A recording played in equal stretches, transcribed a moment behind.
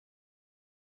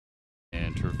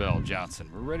Bell Johnson.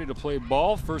 We're ready to play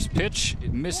ball. First pitch,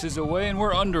 it misses away, and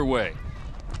we're underway.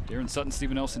 Darren Sutton,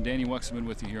 Stephen Nelson, Danny Wexman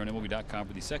with you here on MLB.com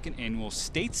for the second annual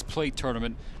States Play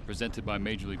Tournament presented by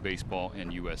Major League Baseball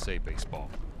and USA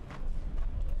Baseball.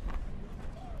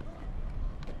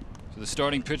 So the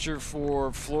starting pitcher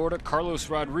for Florida,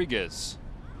 Carlos Rodriguez.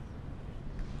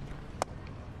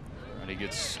 And he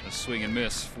gets a swing and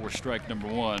miss for strike number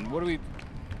one. What are we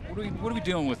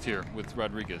dealing with here with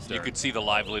Rodriguez there? You could see the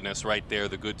liveliness right there,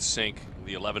 the good sink,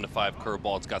 the 11-5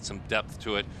 curveball. It's got some depth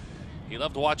to it. He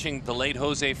loved watching the late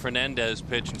Jose Fernandez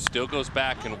pitch and still goes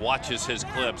back and watches his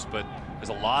clips, but there's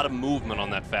a lot of movement on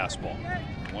that fastball.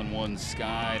 1-1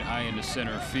 skied high into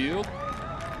center field.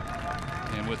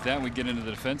 And with that, we get into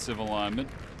the defensive alignment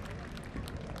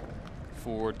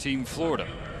for Team Florida.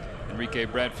 Enrique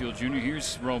Bradfield Jr.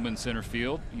 Here's Roman center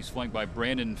field. He's flanked by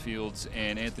Brandon Fields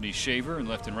and Anthony Shaver in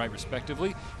left and right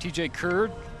respectively. TJ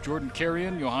Kurd, Jordan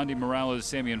Carrion, Yohandy Morales,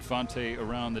 Sammy Infante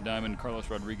around the diamond. Carlos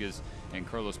Rodriguez and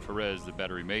Carlos Perez, the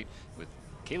battery mate, with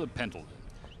Caleb Pendleton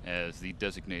as the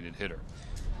designated hitter.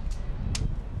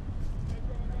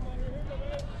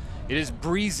 It is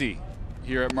breezy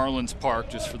here at Marlins Park,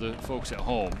 just for the folks at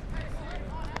home.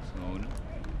 So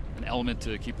an element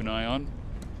to keep an eye on.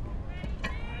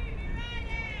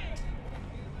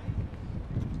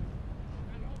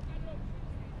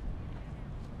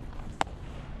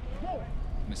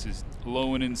 Misses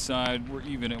low and inside. We're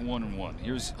even at 1-1.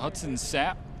 Here's Hudson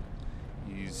Sapp.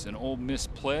 He's an Ole Miss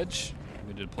pledge.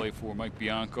 He did play for Mike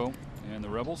Bianco and the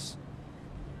Rebels.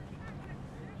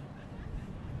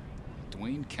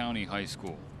 Duane County High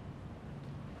School.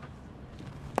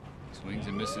 Swings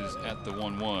and misses at the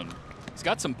 1-1. He's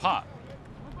got some pop.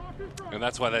 And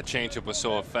that's why that changeup was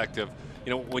so effective. You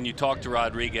know, when you talk to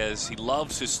Rodriguez, he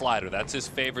loves his slider. That's his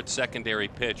favorite secondary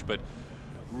pitch. But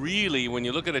really, when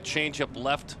you look at a changeup,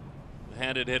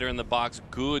 left-handed hitter in the box,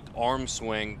 good arm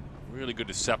swing, really good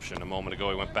deception. A moment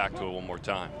ago, he went back to it one more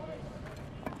time.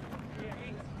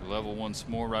 Level once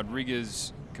more.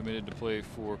 Rodriguez committed to play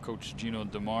for Coach Gino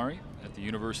Damari at the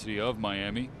University of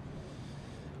Miami.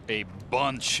 A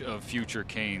bunch of future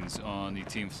Canes on the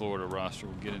Team Florida roster.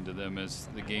 We'll get into them as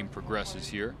the game progresses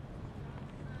here.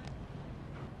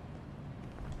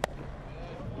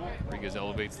 Rodriguez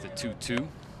elevates the 2-2.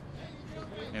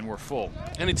 And we're full.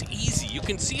 And it's easy. You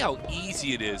can see how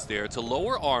easy it is there. It's a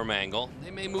lower arm angle.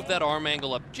 They may move that arm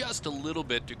angle up just a little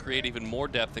bit to create even more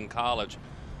depth in college.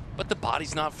 But the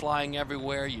body's not flying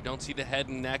everywhere. You don't see the head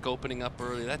and neck opening up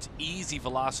early. That's easy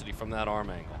velocity from that arm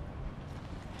angle.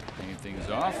 Hanging things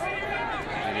off.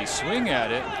 And he swing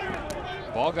at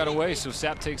it. Ball got away, so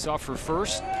Sapp takes off for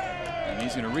first. And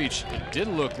he's going to reach. It did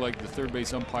look like the third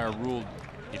base umpire ruled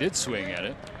he did swing at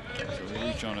it. So they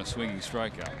reach on a swinging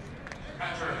strikeout.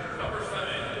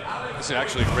 This is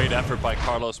actually a great effort by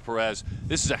Carlos Perez.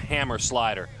 This is a hammer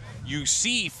slider. You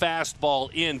see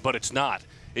fastball in, but it's not.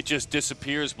 It just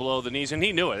disappears below the knees, and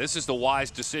he knew it. This is the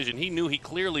wise decision. He knew he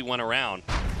clearly went around.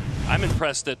 I'm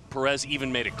impressed that Perez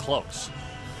even made it close.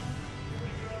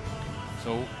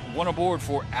 So one aboard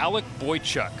for Alec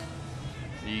Boychuk,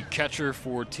 the catcher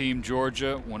for Team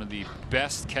Georgia, one of the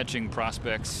best catching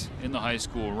prospects in the high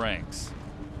school ranks.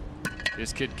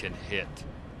 This kid can hit.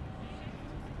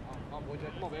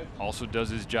 Also does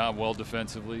his job well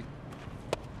defensively.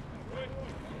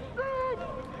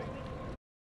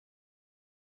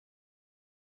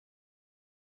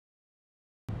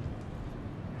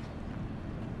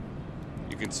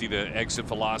 You can see the exit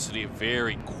velocity, a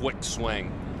very quick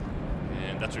swing.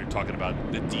 And that's what you're talking about.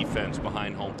 The defense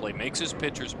behind home plate makes his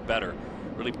pitchers better.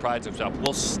 Really prides himself.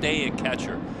 Will stay a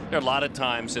catcher. There are a lot of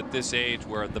times at this age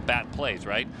where the bat plays,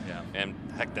 right? Yeah. And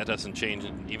heck, that doesn't change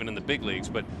even in the big leagues.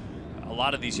 But a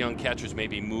lot of these young catchers may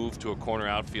be moved to a corner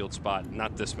outfield spot.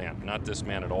 Not this man. Not this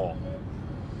man at all.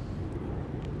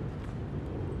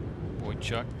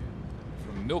 Boychuk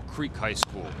from Mill Creek High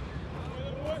School.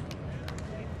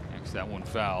 Next, that one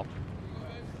foul.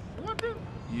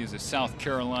 He is a South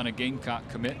Carolina Gamecock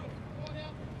commit.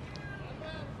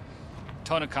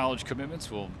 Ton of college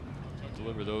commitments. We'll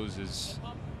deliver those as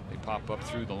they pop up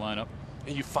through the lineup.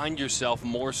 And you find yourself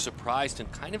more surprised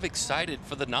and kind of excited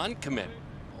for the non-commit.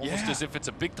 Almost as if it's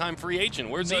a big-time free agent.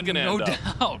 Where's he going to end up? No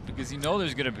doubt, because you know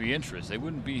there's going to be interest. They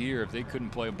wouldn't be here if they couldn't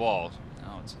play ball.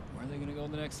 Now it's where are they going to go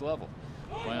to the next level?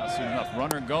 Play out soon enough.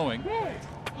 Runner going. And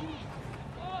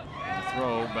the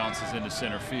throw bounces into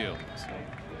center field. So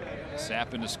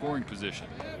Sapp into scoring position.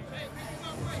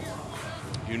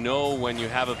 You know when you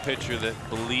have a pitcher that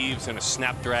believes in a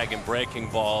snapdragon breaking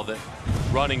ball that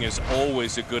running is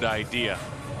always a good idea.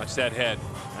 Watch that head.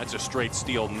 That's a straight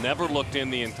steal. Never looked in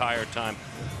the entire time.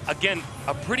 Again,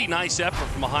 a pretty nice effort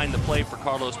from behind the plate for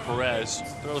Carlos Perez.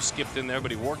 Throw skipped in there, but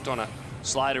he worked on a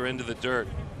slider into the dirt.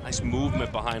 Nice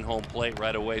movement behind home plate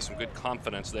right away. Some good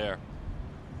confidence there.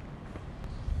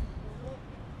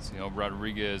 See how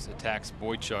Rodriguez attacks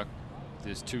Boychuk.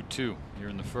 This 2-2 here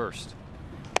in the first.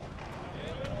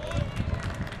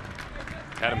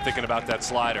 Had him thinking about that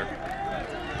slider.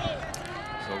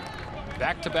 So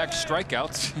back-to-back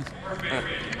strikeouts.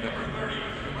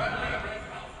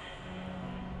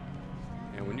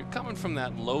 And when you're coming from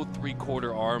that low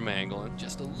 3/4 arm angle and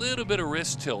just a little bit of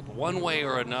wrist tilt one way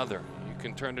or another, you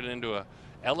can turn it into a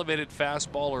elevated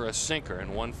fastball or a sinker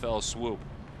in one fell swoop.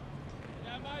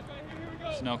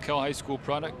 So now Kell High School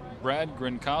product, Brad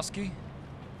Gronkowski,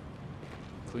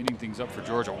 cleaning things up for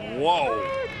Georgia. Whoa!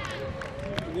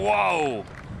 Whoa!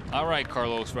 All right,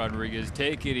 Carlos Rodriguez,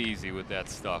 take it easy with that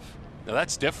stuff. Now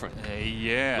that's different.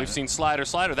 Yeah. We've seen slider.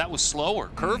 That was slower.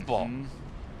 Curveball. And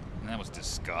that was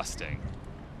disgusting.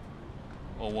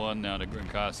 0-1 now to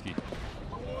Gronkowski.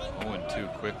 0-2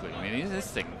 quickly. I mean,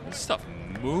 this stuff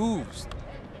moves.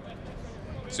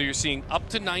 So you're seeing up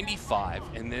to 95,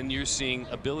 and then you're seeing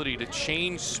ability to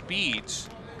change speeds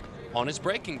on his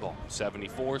breaking ball.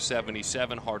 74,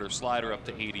 77, harder slider up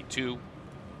to 82.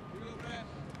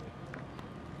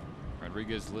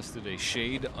 Rodriguez listed a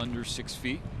shade under 6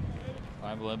 feet,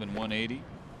 5'11", 180.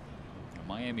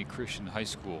 Miami Christian High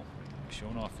School,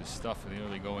 showing off his stuff in the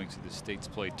early goings of the States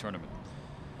Play tournament.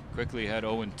 Quickly had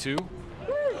 0-2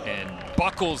 and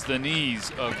buckles the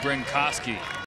knees of Gronkowski.